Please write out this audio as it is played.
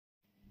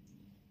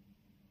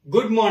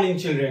Good morning,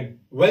 children.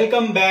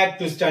 Welcome back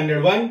to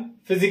Standard 1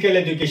 Physical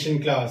Education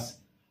class.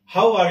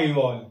 How are you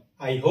all?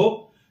 I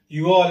hope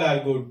you all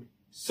are good.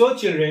 So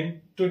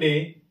children,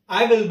 today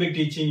I will be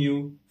teaching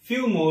you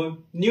few more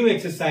new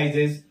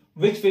exercises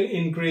which will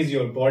increase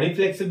your body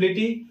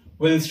flexibility,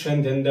 will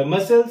strengthen the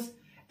muscles,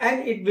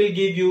 and it will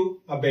give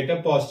you a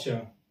better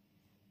posture.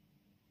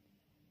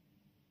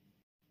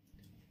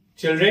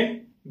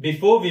 Children,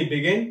 before we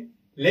begin,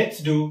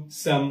 let's do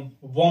some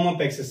warm-up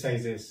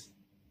exercises.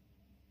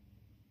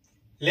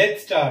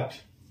 Let's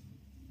start.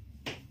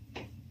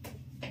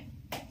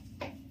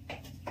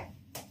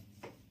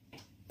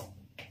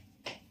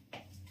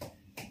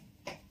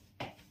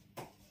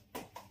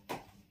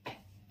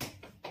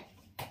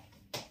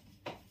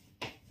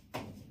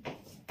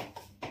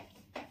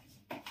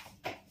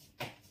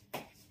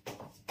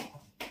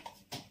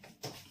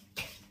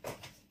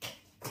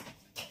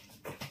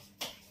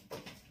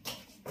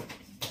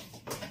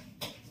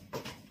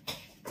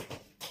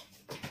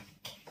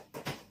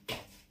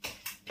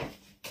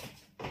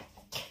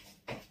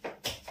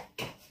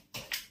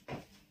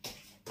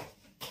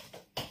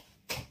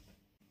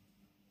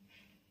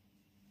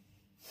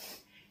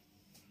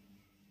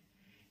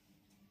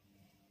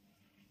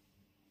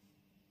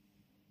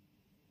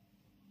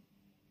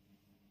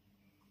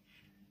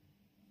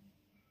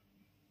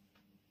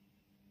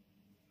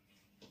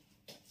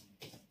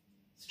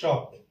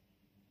 Stop.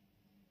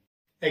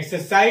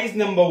 Exercise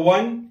number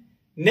 1,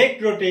 neck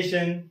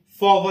rotation,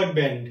 forward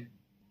bend.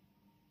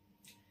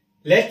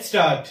 Let's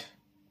start.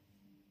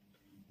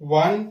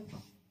 1,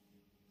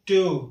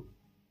 2,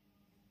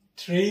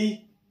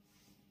 3,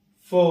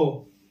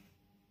 4,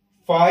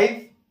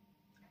 5,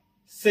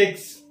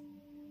 6,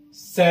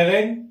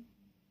 7,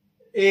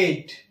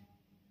 8.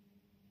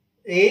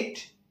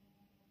 8,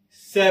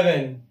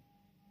 7,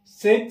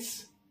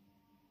 6,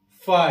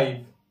 5,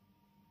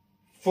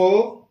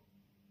 4,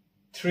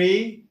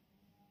 3,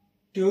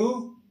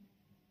 2,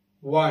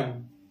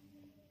 1.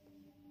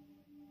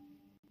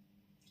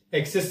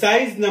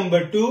 Exercise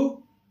number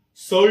 2,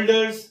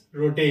 shoulders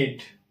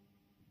rotate.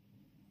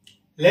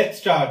 Let's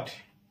start.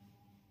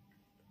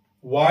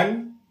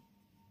 1,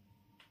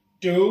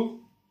 2,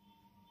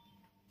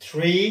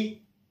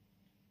 3,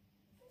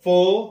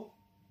 4,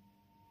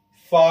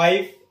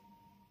 5,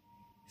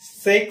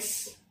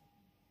 6,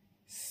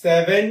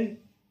 7,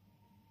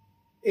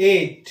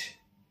 8.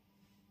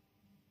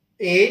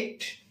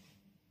 8,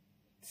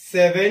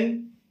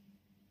 7,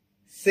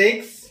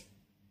 6,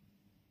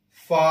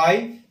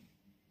 5,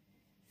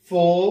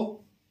 4,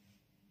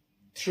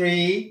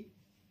 3,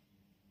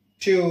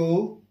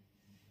 2,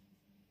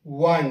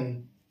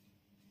 1.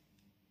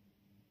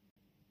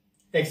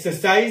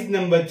 Exercise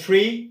number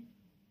 3,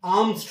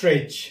 arm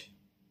stretch.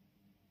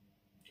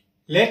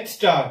 Let's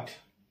start.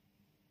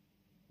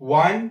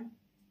 1,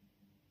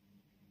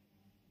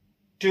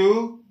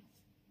 2,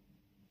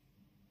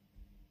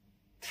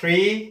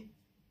 3,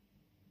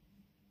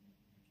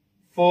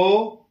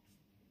 4,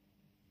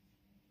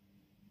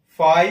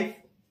 5,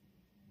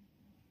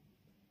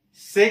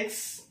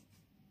 6,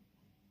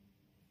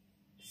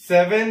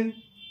 7,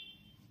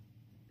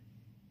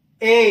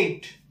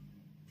 8.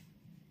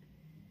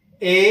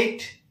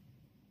 8,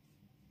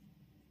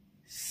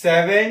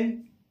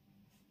 7,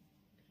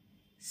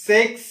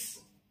 6,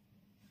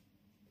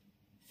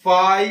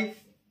 5,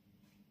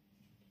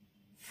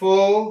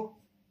 4,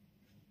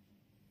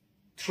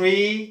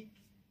 3,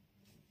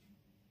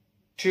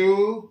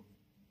 2,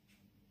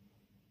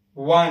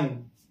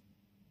 1.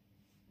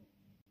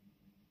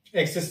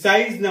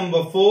 Exercise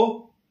number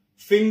 4,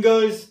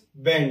 fingers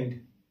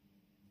bend.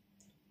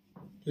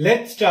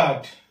 Let's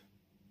start.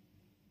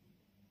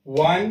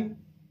 1,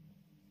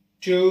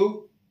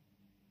 2,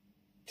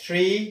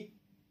 3,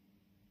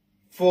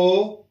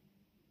 4,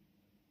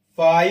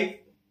 5,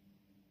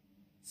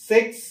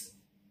 6,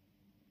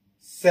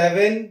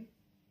 7,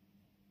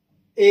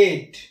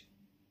 8.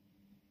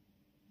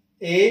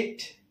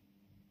 8,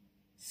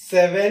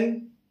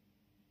 7,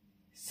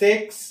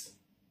 6,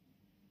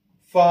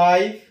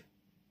 5,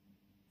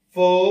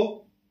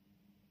 4,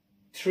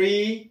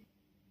 3,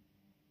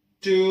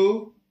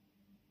 2,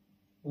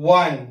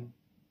 1.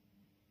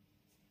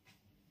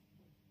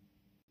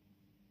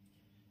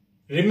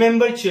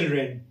 Remember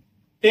children,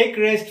 take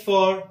rest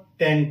for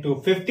 10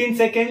 to 15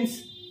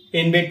 seconds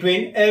in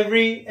between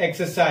every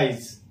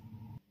exercise.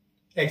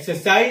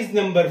 Exercise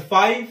number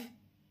 5,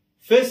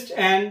 fist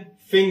and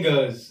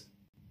fingers.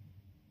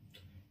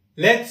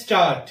 Let's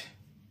start.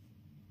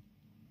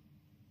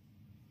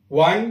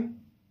 1,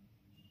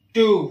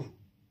 2,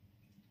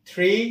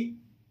 3,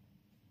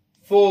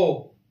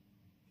 4,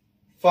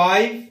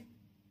 5,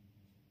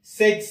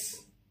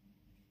 6,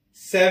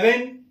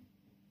 7,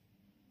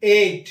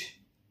 8.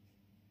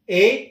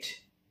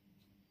 8,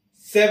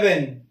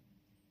 7,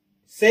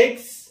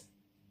 6,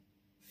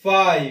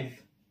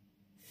 5,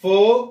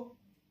 4,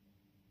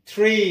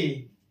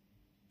 3,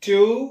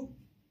 2,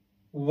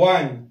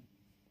 1.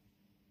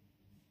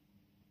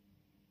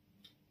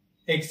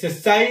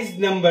 Exercise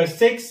number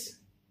 6,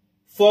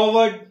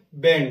 forward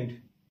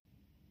bend.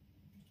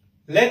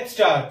 Let's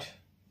start.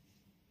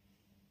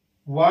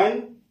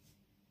 1,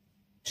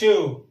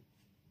 2,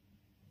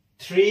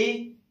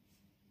 3,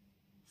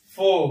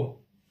 4,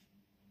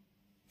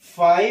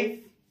 5,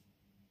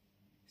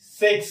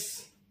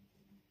 6,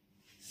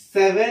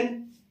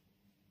 7,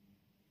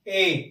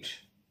 8,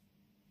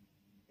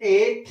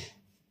 8,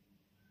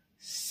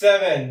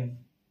 7,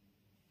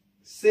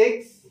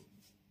 6,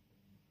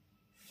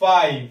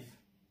 5,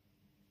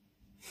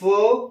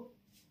 4,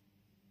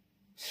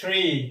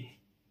 3,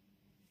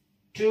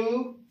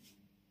 2,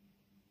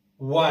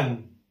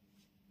 1.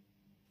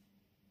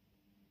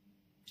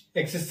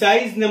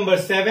 Exercise number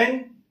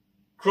 7,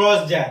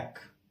 cross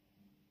jack.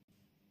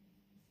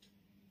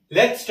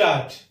 Let's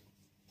start.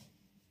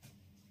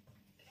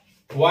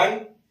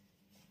 1,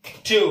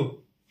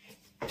 2,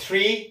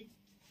 3,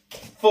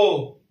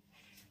 4,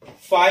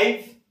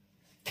 5,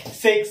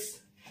 6,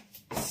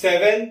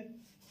 7,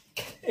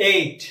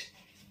 8,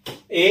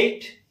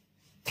 8,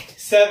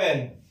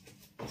 7,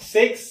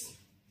 6,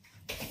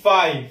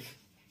 5,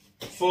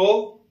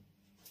 4,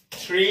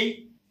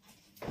 3,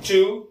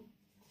 2,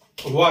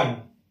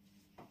 1.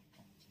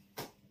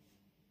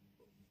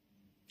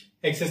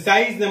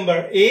 Exercise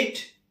number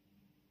 8,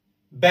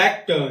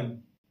 back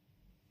turn.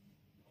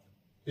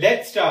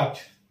 Let's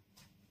start.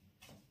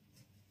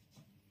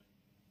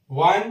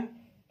 1,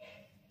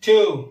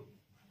 2,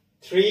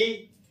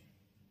 3,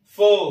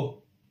 4,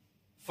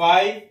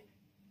 5,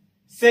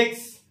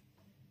 6,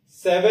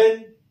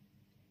 7,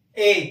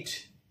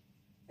 8,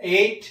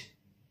 8,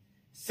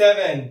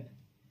 7,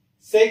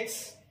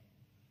 6,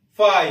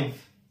 5,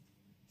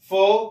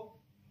 4,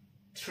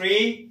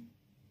 3,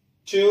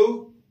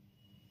 2,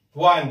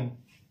 1.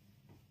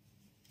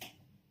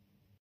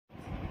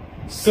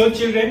 So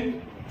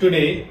children,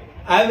 today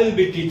I will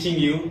be teaching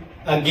you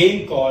a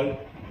game called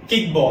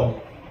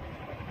kickball.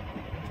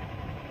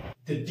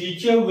 The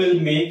teacher will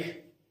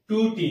make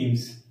two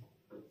teams,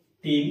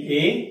 Team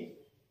A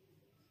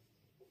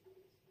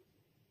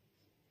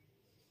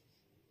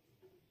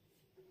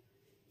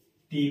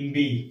Team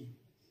B.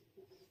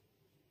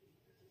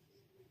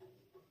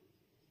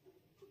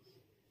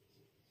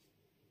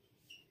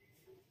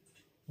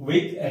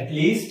 With at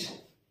least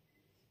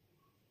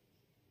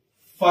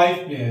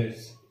 5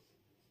 players.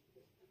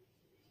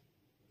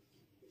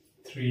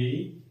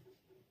 3,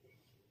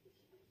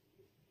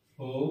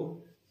 4,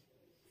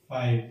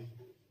 5.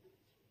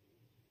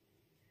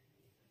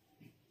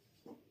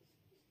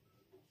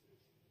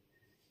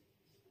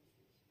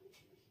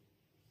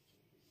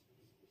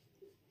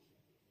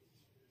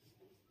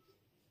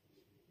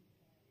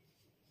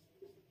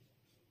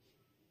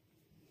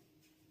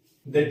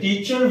 The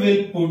teacher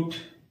will put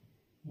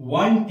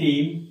one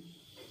team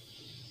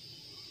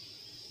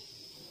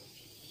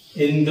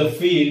in the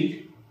field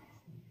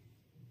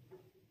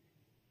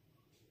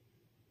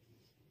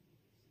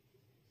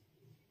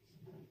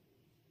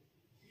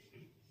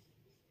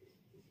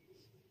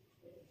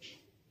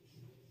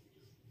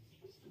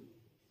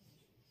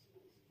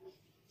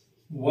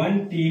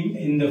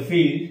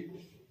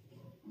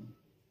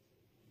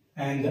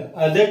and the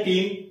other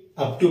team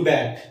up to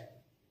bat.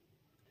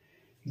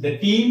 The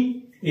team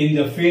in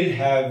the field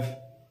have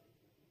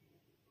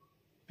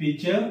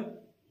pitcher,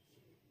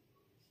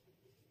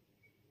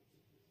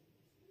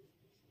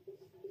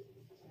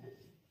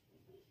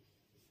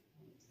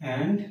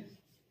 and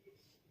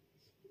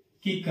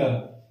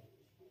kicker.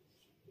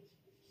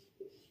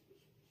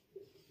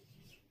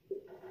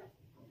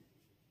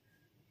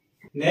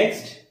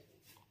 Next,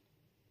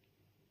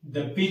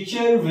 the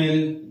pitcher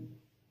will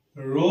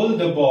roll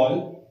the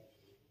ball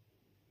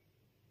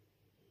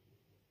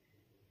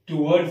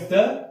towards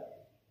the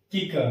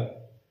kicker.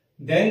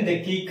 Then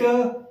the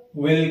kicker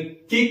will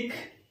kick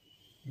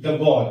the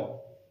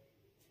ball.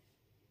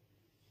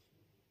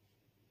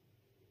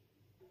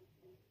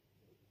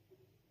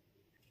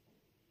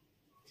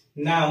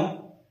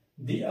 Now,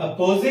 the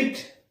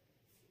opposite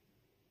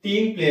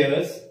team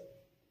players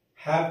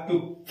have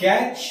to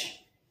catch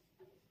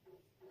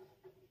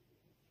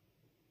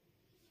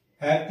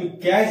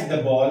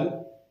the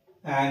ball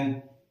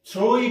and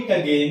throw it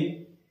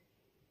again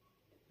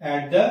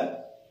at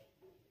the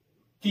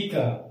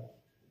kicker.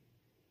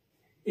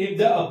 If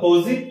the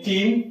opposite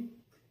team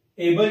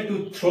able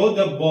to throw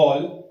the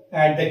ball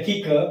at the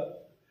kicker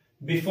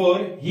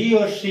before he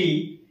or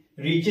she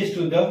reaches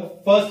to the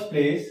first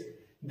place,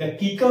 the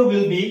kicker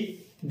will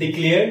be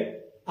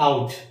declared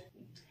out.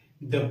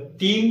 The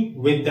team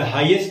with the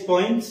highest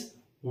points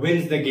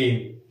wins the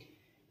game.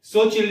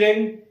 So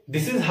children,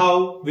 this is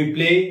how we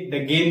play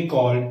the game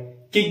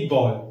called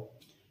kickball.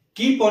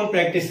 Keep on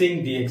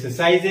practicing the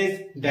exercises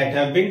that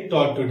have been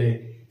taught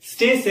today.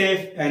 Stay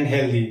safe and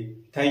healthy.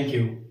 Thank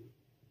you.